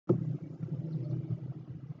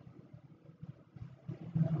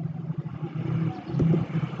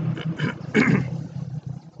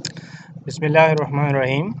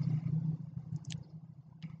Bismillahirrahmanirrahim.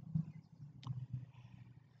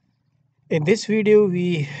 In this video,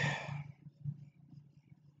 we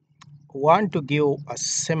want to give a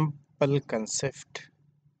simple concept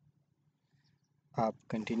of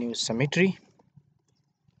continuous symmetry.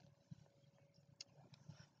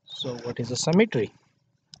 So, what is a symmetry?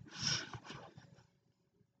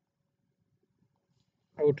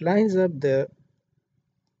 Outlines of the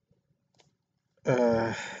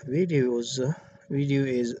uh, videos. Video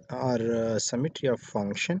is our symmetry of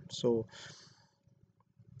function. So,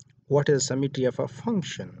 what is symmetry of a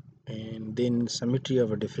function? And then symmetry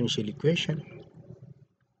of a differential equation.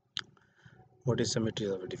 What is symmetry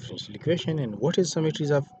of a differential equation and what is symmetries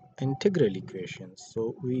of integral equations?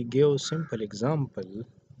 So we give simple example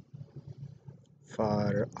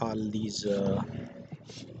for all these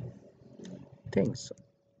things.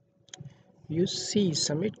 You see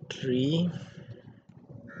symmetry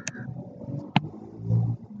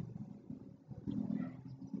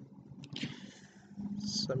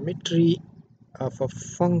of a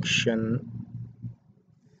function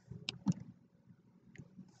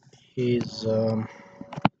is a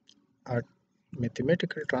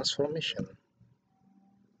mathematical transformation.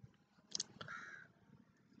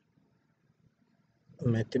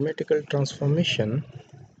 Mathematical transformation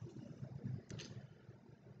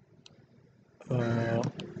uh,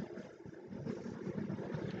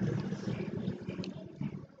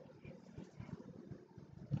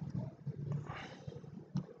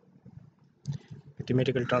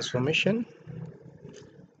 mathematical transformation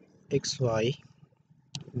xy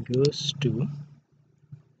goes to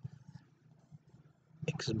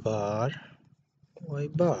x bar y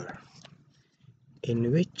bar, in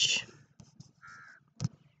which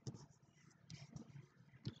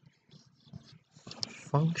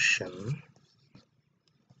function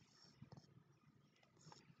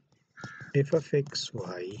f of x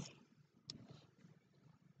y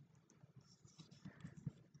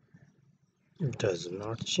does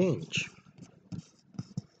not change.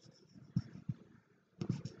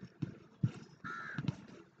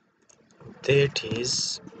 That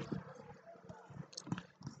is,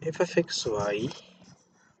 f of x y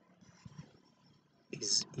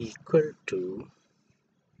is equal to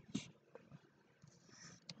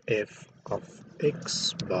f of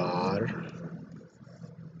x bar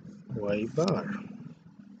y bar.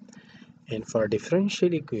 And for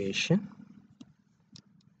differential equation,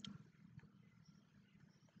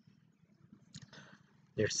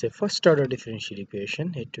 let's say first order differential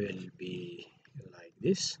equation, it will be like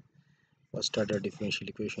this. First order differential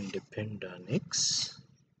equation depend on x,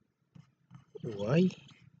 y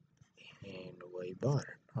and y bar,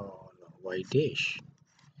 oh no, y dash.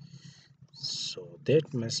 So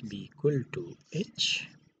that must be equal to h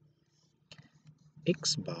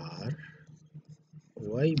x bar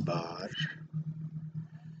y bar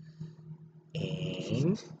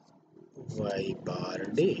and y bar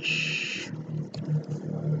dash.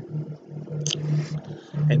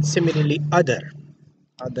 And similarly other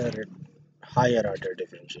higher order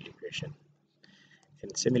differential equation.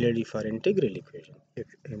 And similarly for integral equation, if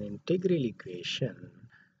an integral equation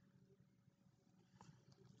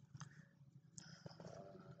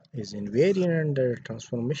is invariant under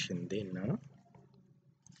transformation, then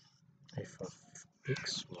f of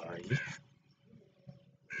x y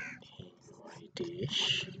and y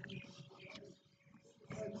dash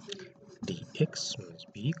dx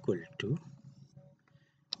must be equal to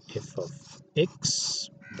f of x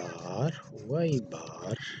bar y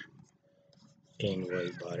bar and y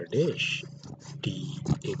bar dash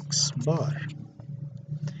dx bar.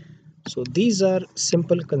 So these are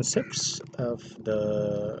simple concepts of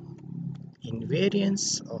the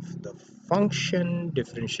invariance of the function,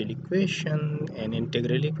 differential equation and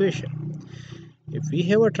integral equation. If we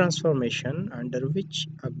have a transformation under which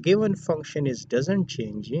a given function doesn't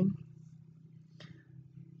changing,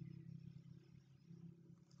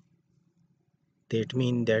 that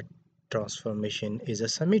means that transformation is a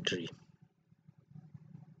symmetry.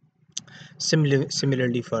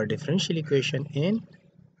 Similarly for differential equation and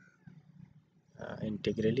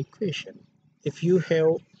integral equation, if you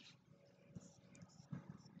have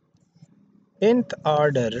nth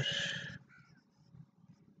order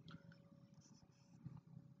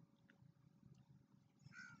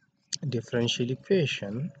differential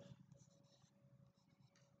equation,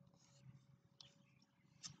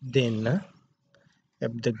 then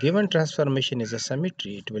if the given transformation is a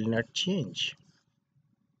symmetry, it will not change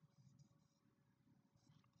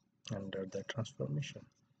under the transformation.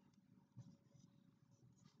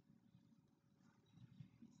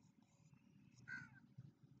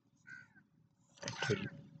 It will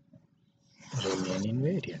remain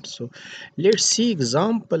invariant. So let's see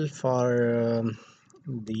example for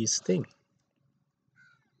these things.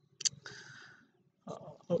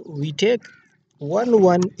 We take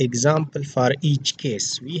one example for each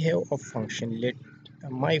case. We have a function. Let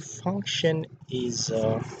my function is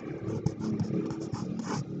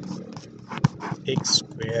x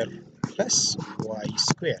square plus y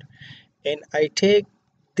square, and I take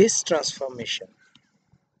this transformation.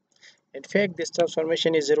 In fact, this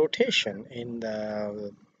transformation is a rotation in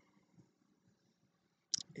the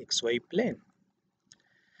xy plane.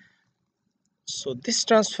 So this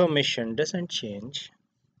transformation doesn't change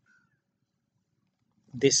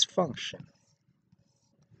this function,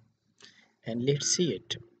 and let's see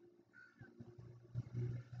it.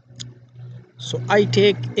 So I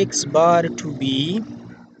take x bar to be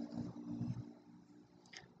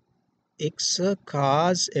x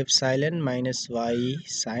cos epsilon minus y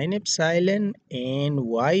sin epsilon, and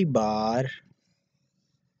y bar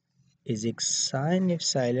is x sin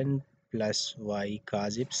epsilon plus y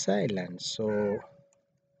cos epsilon. So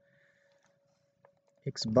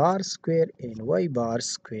x bar square and y bar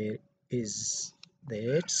square is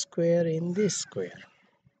that square in this square.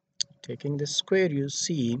 Taking the square, you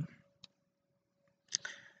see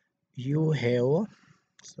you have,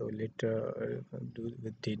 so let do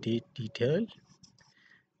with the detail,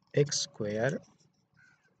 x square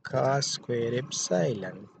cos square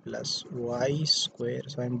epsilon plus y square,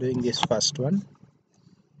 so I'm doing this first one,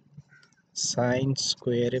 sin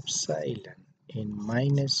square epsilon in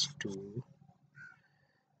minus 2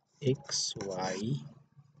 xy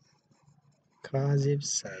cos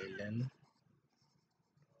epsilon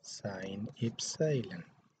sin epsilon.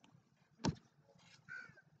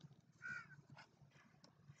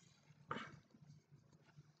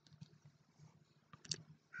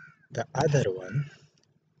 The other one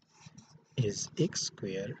is x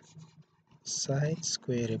square sin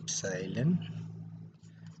square epsilon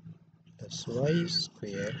plus y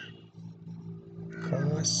square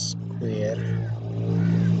cos square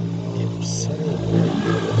epsilon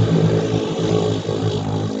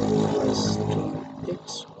plus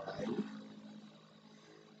 2xy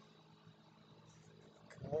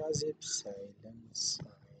cos epsilon sin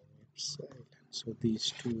epsilon. So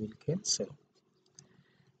these two will cancel,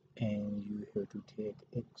 and you have to take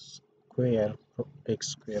x square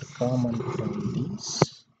common from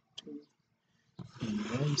these two and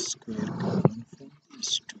y square common from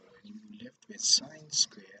these two, and you left with sin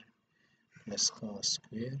square plus cos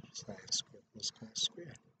square, sin square plus cos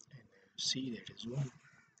square, and you see that is 1.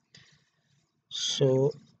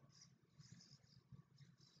 So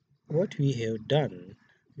what we have done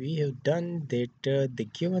that the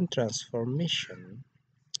given transformation,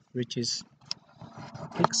 which is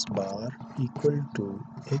x bar equal to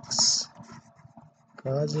x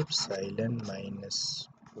cos epsilon minus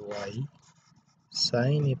y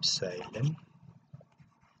sin epsilon,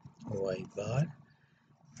 y bar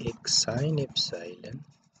x sin epsilon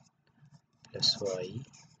plus y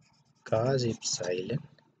cos epsilon,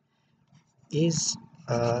 is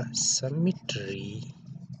a symmetry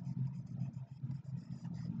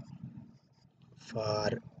for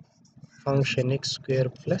function x square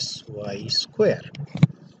plus y square.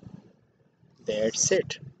 That's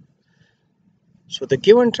it. So the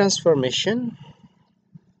given transformation,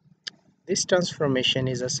 this transformation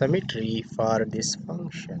is a symmetry for this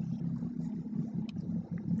function.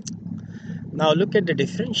 Now look at the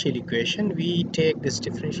differential equation. We take this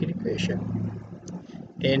differential equation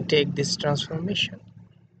and take this transformation.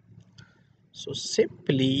 So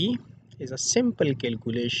simply is a simple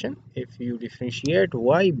calculation. If you differentiate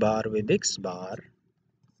y bar with x bar,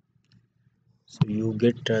 so you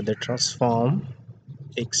get the transform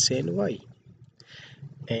x and y,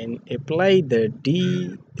 and apply the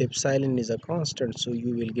d, epsilon is a constant, so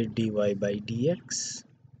you will get dy by dx,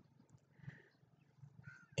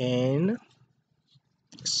 and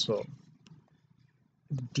so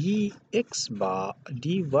dx bar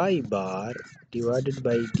dy bar divided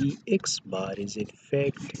by dx bar is in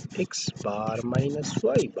fact x bar minus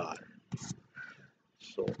y bar.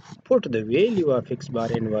 So put the value of x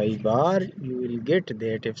bar and y bar, you will get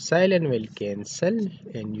that epsilon will cancel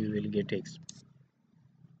and you will get x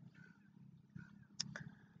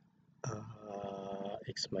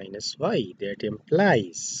minus y. That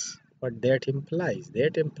implies what? That implies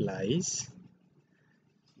that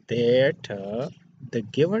the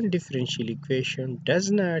given differential equation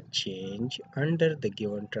does not change under the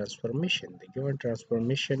given transformation. The given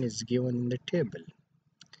transformation is given in the table.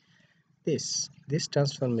 This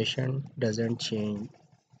transformation doesn't change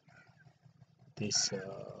this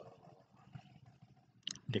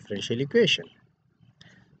differential equation.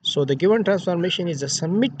 So the given transformation is a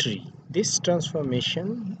symmetry. This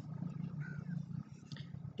transformation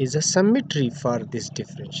is a symmetry for this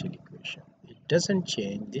differential equation. It doesn't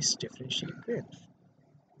change this differential equation.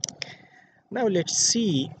 Now let's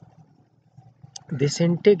see this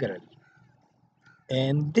integral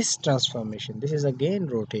and this transformation. This is again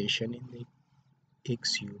rotation in the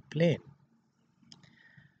xu plane.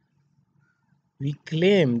 We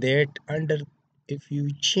claim that if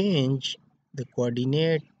you change the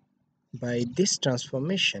coordinate by this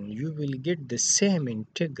transformation, you will get the same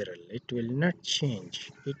integral. It will not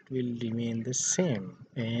change. It will remain the same.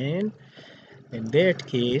 And in that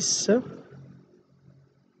case,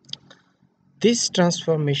 this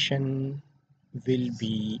transformation will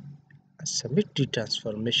be a symmetry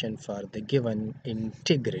transformation for the given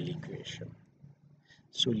integral equation.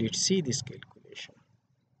 So let's see this calculation.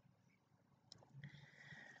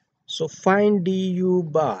 So find du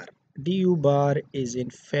bar. Du bar is in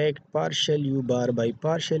fact partial u bar by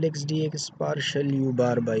partial x dx, partial u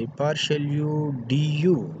bar by partial u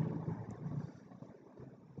du.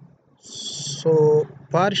 So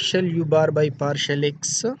partial u bar by partial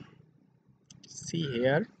x, see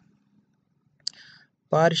here,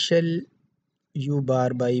 partial u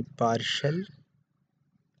bar by partial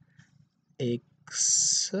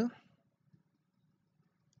x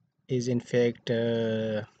is in fact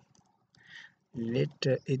let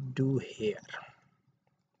it do here.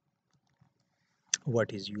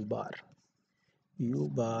 What is u bar? U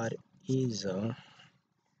bar is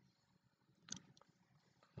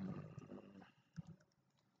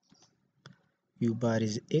u bar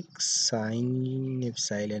is x sine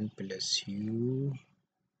epsilon plus u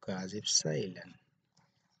cos epsilon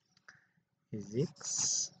is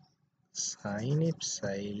x sine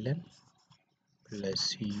epsilon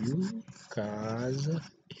plus u cos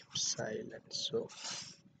epsilon. So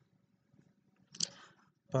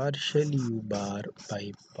partial u bar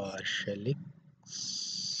by partial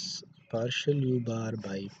x, partial u bar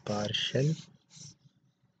by partial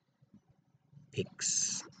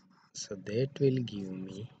x. So that will give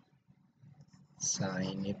me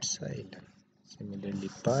sine epsilon. Similarly,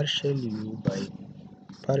 partial u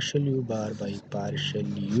bar by partial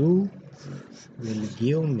u will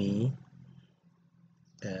give me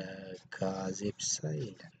cos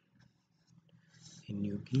epsilon. And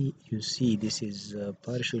you see this is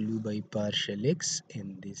partial u by partial x,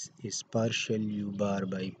 and this is partial u bar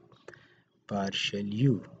by partial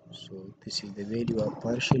u. So this is the value of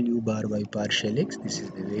partial u bar by partial x. This is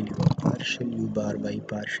the value of partial u bar by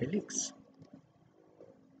partial x.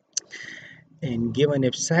 And given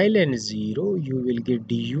epsilon is 0, you will get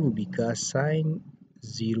du because sine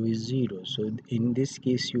 0 is 0. So in this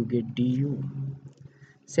case you get du.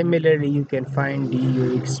 Similarly, you can find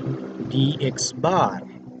dx bar,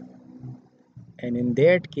 and in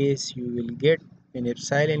that case you will get, when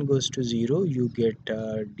epsilon goes to 0, you get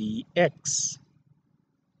dx.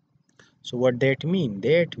 So what that mean?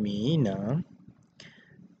 That mean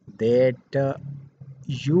that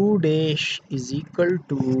u dash is equal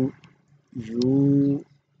to u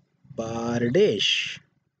bar dash.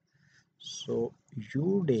 So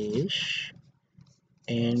u dash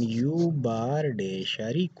and u bar dash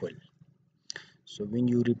are equal. So when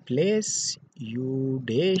you replace u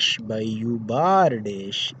dash by u bar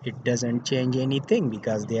dash, it doesn't change anything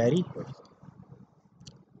because they are equal.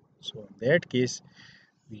 So in that case,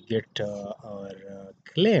 we get our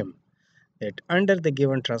claim that under the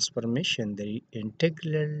given transformation, the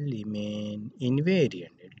integral remain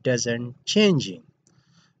invariant. It doesn't changing.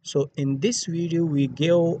 So in this video, we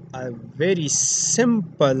give a very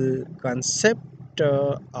simple concept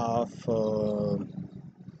of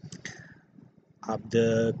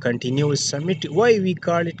the continuous symmetry. Why we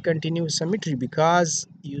call it continuous symmetry? Because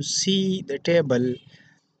you see the table,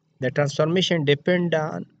 the transformation depend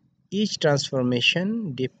on, each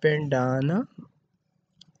transformation depend on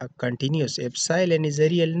a continuous. Epsilon is a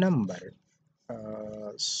real number,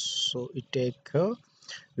 so it take a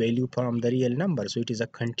value from the real number, so it is a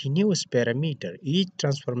continuous parameter. Each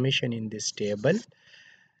transformation in this table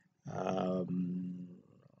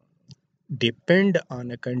depend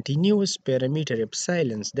on a continuous parameter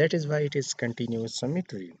epsilons. That is why it is continuous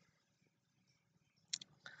symmetry.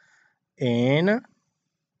 And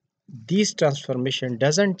this transformation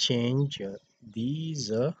doesn't change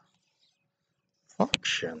these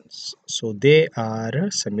functions, so they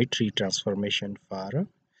are symmetry transformation for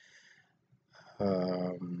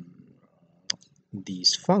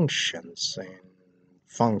these functions and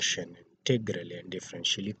function integral and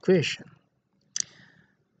differential equation.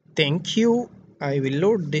 Thank you. I will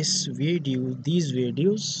load these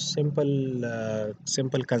videos,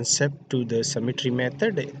 simple concept to the symmetry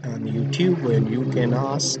method on YouTube, and you can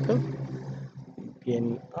ask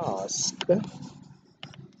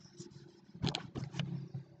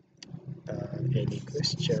any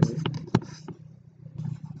question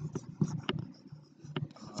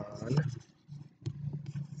on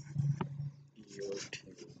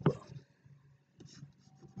YouTube.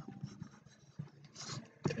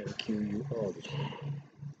 Thank you all.